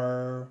Money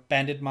or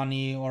Bandit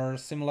Money or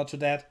similar to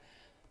that.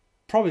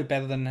 Probably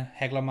better than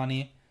Haggler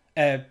Money.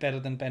 Better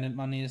than Bandit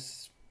Money.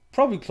 Is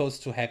probably close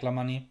to Haggler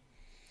Money.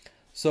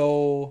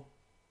 So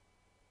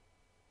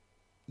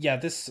yeah,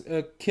 this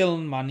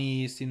Kiln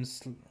Money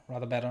seems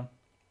rather better.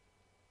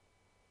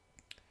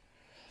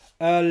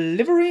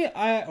 Livery,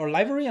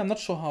 I'm not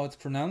sure how it's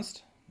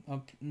pronounced.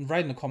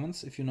 Write in the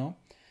comments if you know.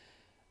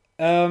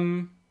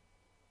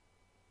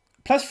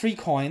 Plus 3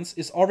 coins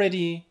is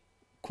already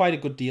quite a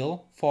good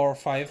deal for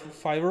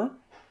 5-5er.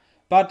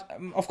 But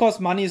of course,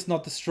 money is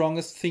not the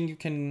strongest thing you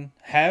can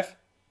have.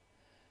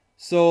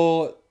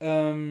 So,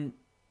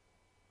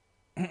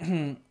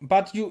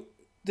 but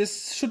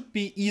this should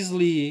be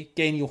easily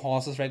gain you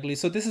horses regularly.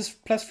 So this is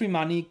plus 3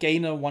 money,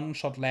 gain a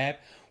one-shot lab,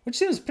 which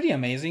seems pretty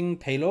amazing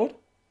payload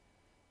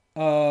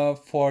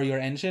for your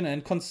engine,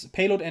 and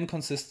payload and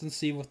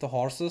consistency with the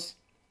horses.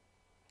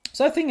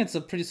 So I think it's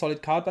a pretty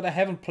solid card, but I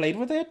haven't played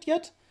with it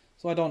yet,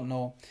 so I don't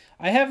know.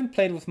 I haven't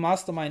played with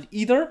Mastermind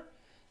either,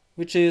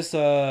 which is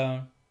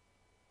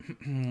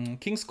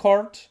King's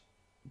Court,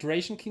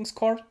 Duration King's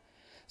Court.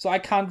 So I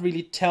can't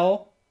really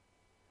tell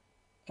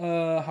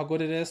how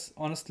good it is,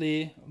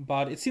 honestly,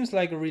 but it seems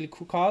like a really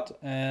cool card,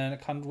 and I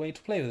can't wait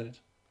to play with it.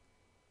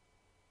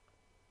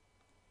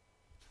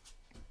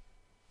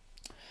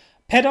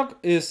 Paddock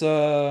is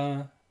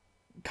a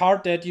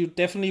card that you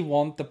definitely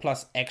want the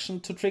plus action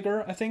to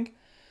trigger, I think.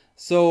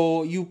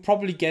 So you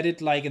probably get it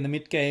like in the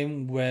mid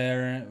game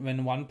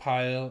when one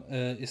pile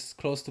is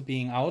close to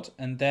being out,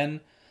 and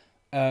then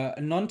a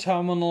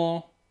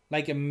non-terminal,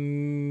 like a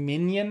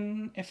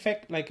minion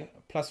effect, like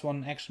plus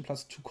 1 action,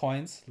 plus 2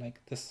 coins,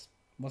 like this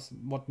was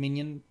what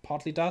minion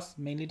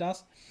mainly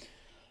does.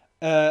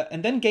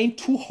 And then gain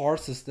 2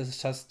 horses. This is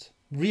just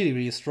really,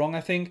 really strong,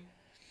 I think.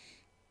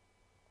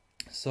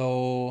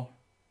 So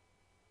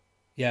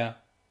yeah,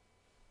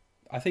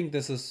 I think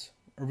this is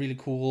a really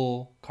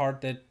cool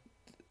card that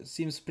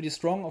seems pretty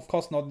strong. Of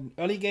course, not in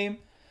early game,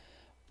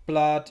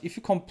 but if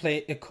you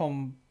compare it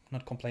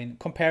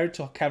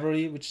to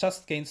Cavalry, which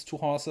just gains 2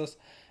 horses,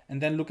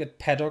 and then look at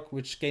Paddock,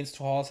 which gains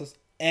 2 horses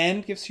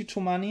and gives you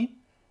 2 money,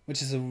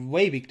 which is a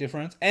way big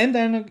difference, and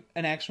then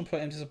an action per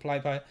empty supply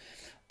pile.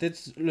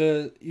 That's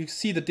you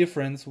see the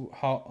difference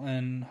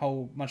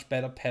how much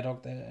better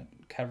Paddock than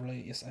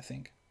Cavalry is, I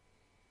think.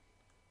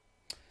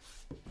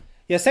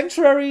 Yeah,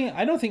 Sanctuary,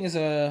 I don't think is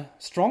a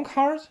strong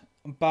card,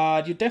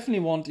 but you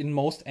definitely want in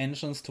most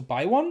engines to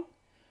buy one,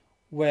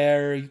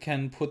 where you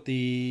can put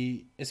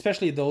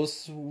especially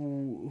those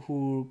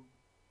who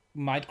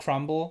might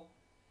crumble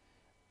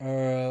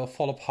or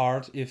fall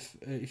apart if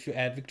you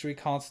add victory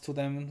cards to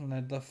them,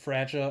 like the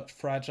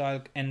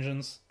fragile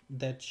engines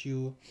that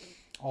you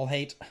all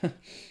hate.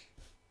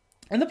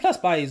 And the plus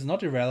buy is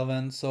not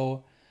irrelevant,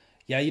 so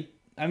yeah,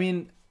 I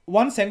mean,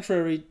 one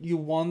Sanctuary you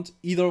want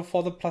either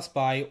for the plus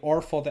buy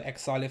or for the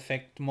exile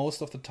effect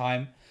most of the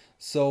time.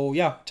 So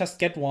yeah, just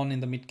get one in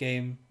the mid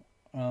game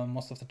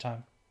most of the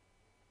time.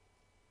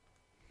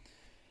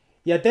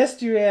 Yeah,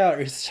 Destrier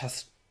is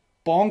just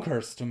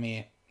bonkers to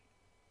me.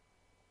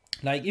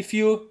 Like if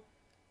you,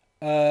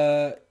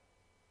 I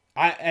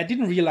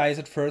didn't realize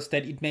at first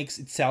that it makes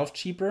itself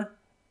cheaper,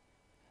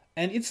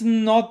 and it's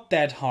not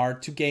that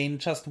hard to gain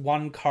just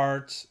 1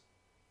 card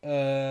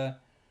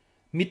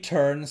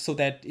mid-turn, so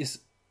that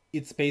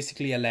it's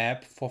basically a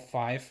lab for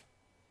 5,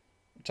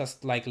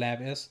 just like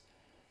lab is.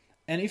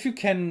 And if you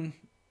can,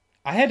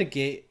 I had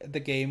the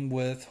game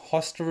with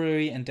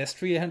Hostelry and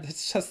Destrier, and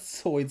it's just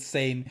so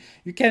insane.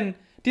 You can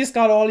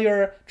discard all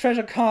your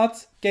treasure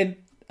cards, gain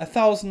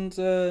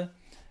 1,000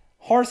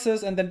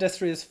 horses, and then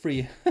Destrier is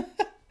free.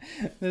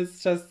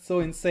 It's just so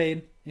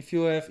insane. If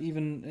you have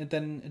even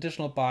then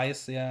additional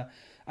buys, yeah.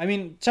 I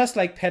mean, just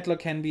like Peddler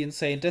can be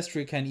insane,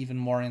 Destrier can even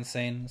more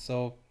insane.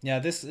 So yeah,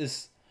 this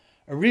is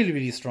a really,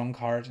 really strong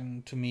card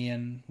to me,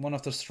 and one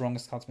of the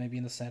strongest cards maybe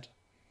in the set.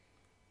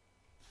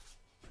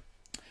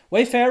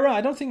 Wayfarer,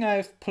 I don't think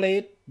I've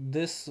played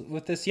this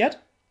with this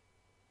yet.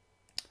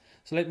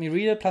 So let me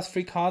read it. Plus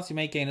 3 cards, you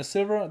may gain a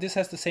silver. This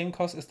has the same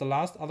cost as the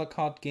last other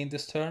card gained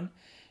this turn,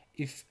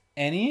 if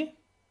any.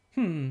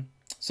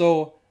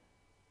 So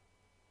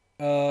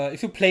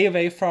if you play a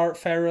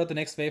Wayfarer, the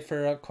next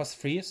Wayfarer costs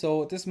 3.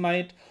 So this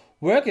might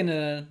work in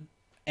a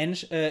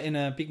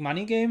big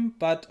money game,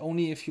 but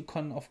only if you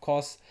can, of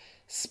course,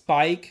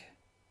 spike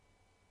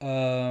 6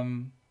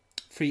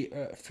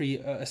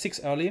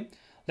 early.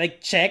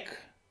 Like Jack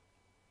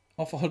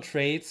of all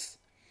trades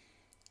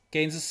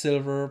gains a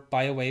silver,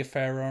 buy a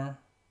Wayfarer.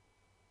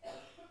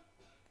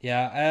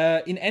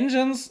 Yeah, in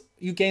engines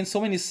you gain so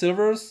many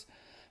silvers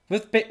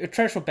with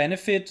treasure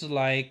benefit,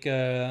 like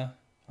I'm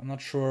not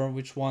sure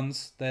which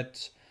ones,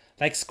 that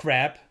like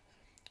Scrap,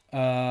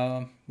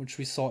 which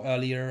we saw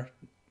earlier,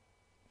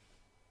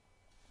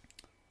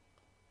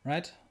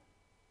 right?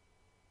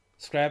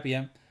 Scrap,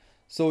 yeah.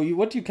 So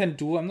what you can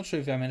do, I'm not sure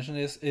if I mentioned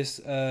this, is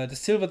the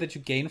silver that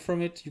you gain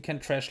from it, you can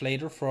trash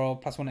later for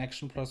 +1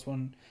 action,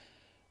 +1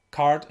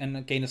 card,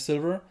 and gain a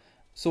silver.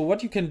 So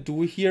what you can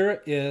do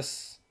here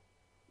is,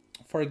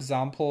 for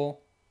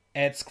example,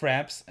 add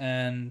scraps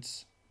and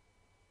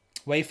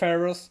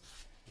wayfarers,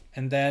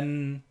 and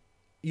then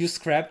use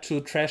scrap to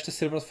trash the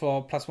silvers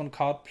for +1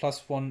 card,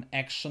 +1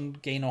 action,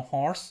 gain a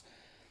horse,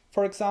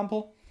 for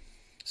example.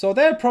 So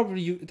there are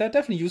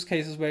definitely use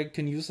cases where you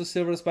can use the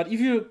silvers, but if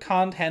you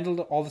can't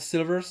handle all the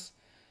silvers,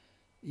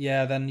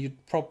 yeah, then you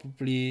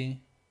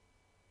probably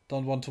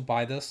don't want to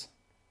buy this.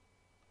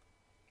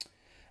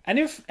 And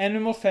if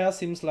Animal Fair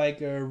seems like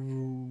a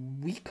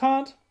weak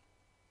card,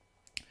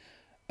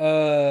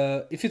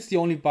 if it's the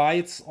only buy,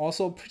 it's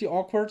also pretty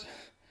awkward.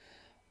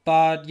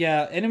 But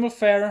yeah, Animal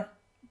Fair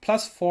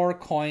 +4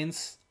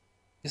 coins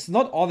is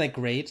not all that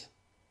great.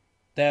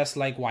 There's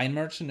like Wine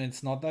Merchant,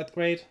 it's not that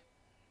great.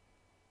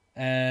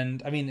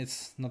 And I mean,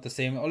 it's not the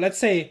same. Or let's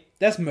say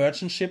there's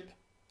Merchantship,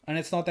 and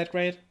it's not that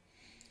great.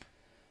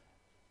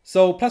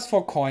 So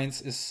 +4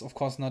 coins is of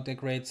course not that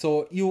great.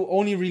 So you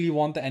only really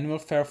want the Animal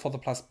Fair for the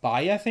plus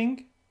buy, I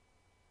think.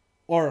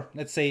 Or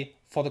let's say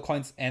for the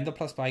coins and the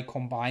plus buy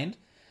combined.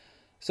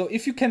 So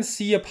if you can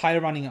see a pile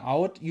running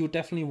out, you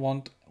definitely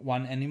want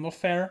one Animal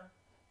Fair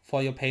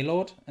for your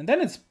payload. And then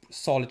it's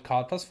solid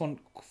card.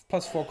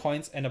 +4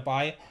 coins and a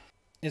buy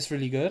is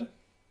really good.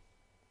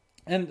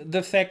 And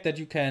the fact that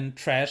you can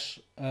trash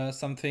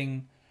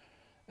an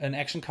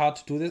action card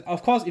to do this.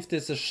 Of course, if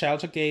there's a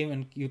shelter game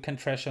and you can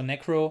trash your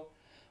Necro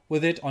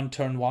with it on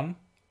turn 1,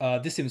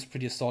 this seems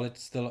pretty solid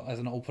still as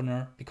an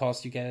opener,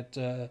 because you get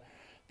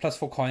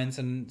 +4 coins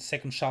and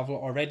second shovel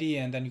already,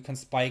 and then you can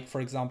spike, for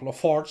example, a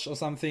Forge or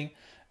something,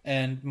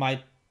 and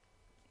might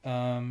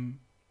can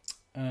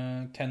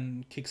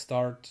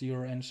kickstart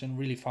your engine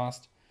really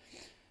fast.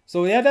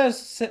 So yeah,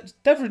 there's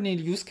definitely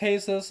use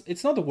cases.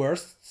 It's not the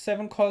worst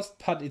 7 cost,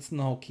 but it's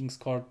no King's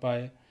Court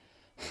by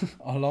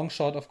a long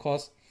shot, of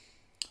course.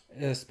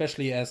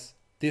 Especially as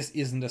this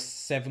isn't a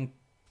 7.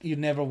 You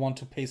never want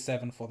to pay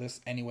 7 for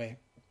this anyway.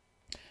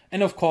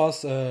 And of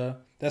course,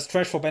 there's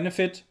trash for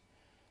benefit.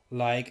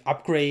 Like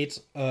upgrade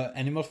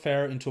Animal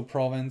Fair into a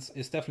province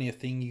is definitely a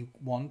thing you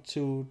want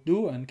to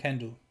do and can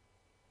do.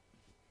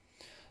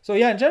 So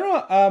yeah, in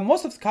general,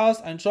 most of the cards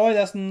I enjoy.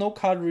 There's no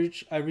card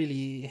which I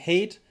really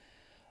hate.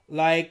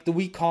 Like the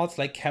weak cards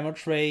like Camel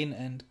Train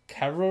and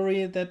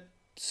Cavalry that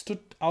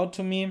stood out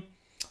to me.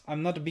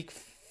 I'm not a big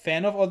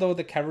fan of, although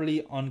the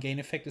Cavalry on gain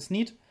effect is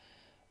neat.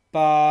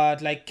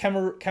 But like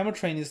Camel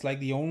Train is like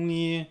the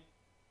only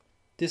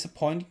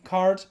disappointing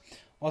card.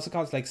 Also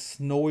cards like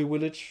Snowy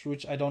Village,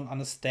 which I don't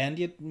understand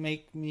yet,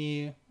 make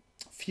me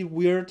feel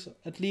weird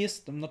at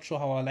least. I'm not sure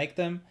how I like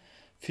them.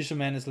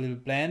 Fisherman is a little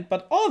bland,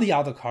 but all the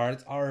other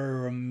cards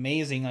are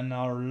amazing and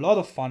are a lot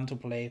of fun to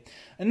play.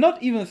 And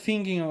not even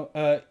thinking,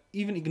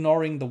 even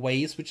ignoring the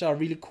ways, which are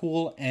really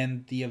cool,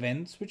 and the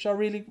events, which are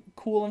really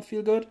cool and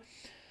feel good.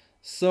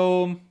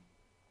 So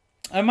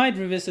I might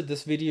revisit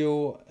this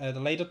video at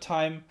a later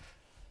time,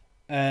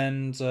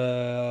 and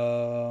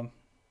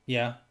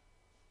yeah,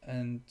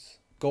 and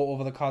go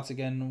over the cards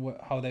again,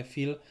 how they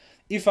feel.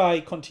 If I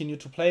continue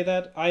to play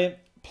that, I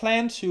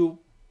plan to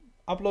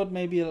upload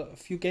maybe a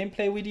few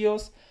gameplay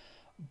videos,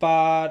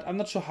 but I'm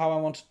not sure how I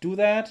want to do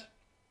that.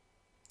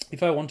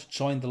 If I want to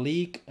join the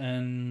league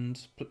and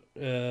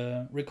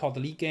record the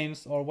league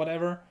games or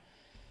whatever.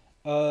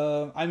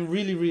 I'm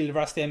really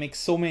rusty. I make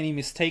so many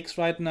mistakes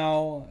right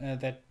now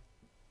that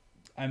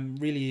I'm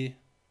really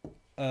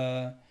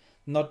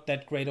not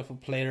that great of a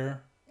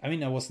player. I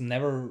mean, I was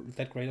never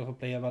that great of a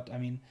player, but I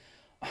mean,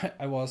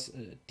 I was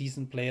a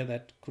decent player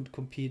that could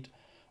compete,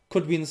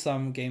 could win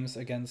some games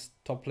against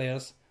top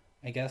players,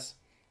 I guess.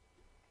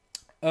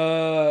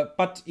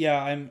 But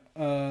yeah, I'm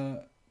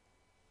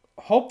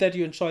hope that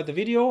you enjoyed the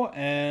video,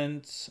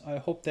 and I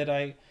hope that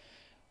I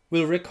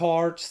will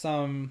record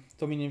some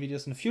Dominion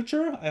videos in the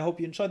future. I hope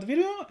you enjoyed the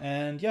video,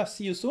 and yeah,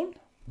 see you soon.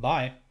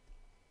 Bye.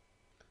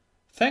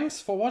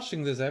 Thanks for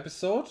watching this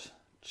episode.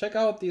 Check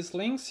out these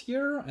links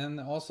here and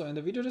also in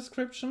the video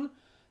description.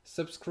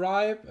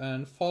 Subscribe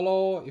and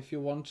follow if you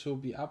want to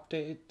be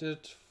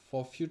updated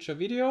for future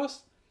videos.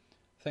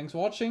 Thanks for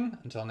watching.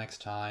 Until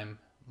next time.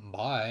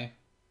 Bye.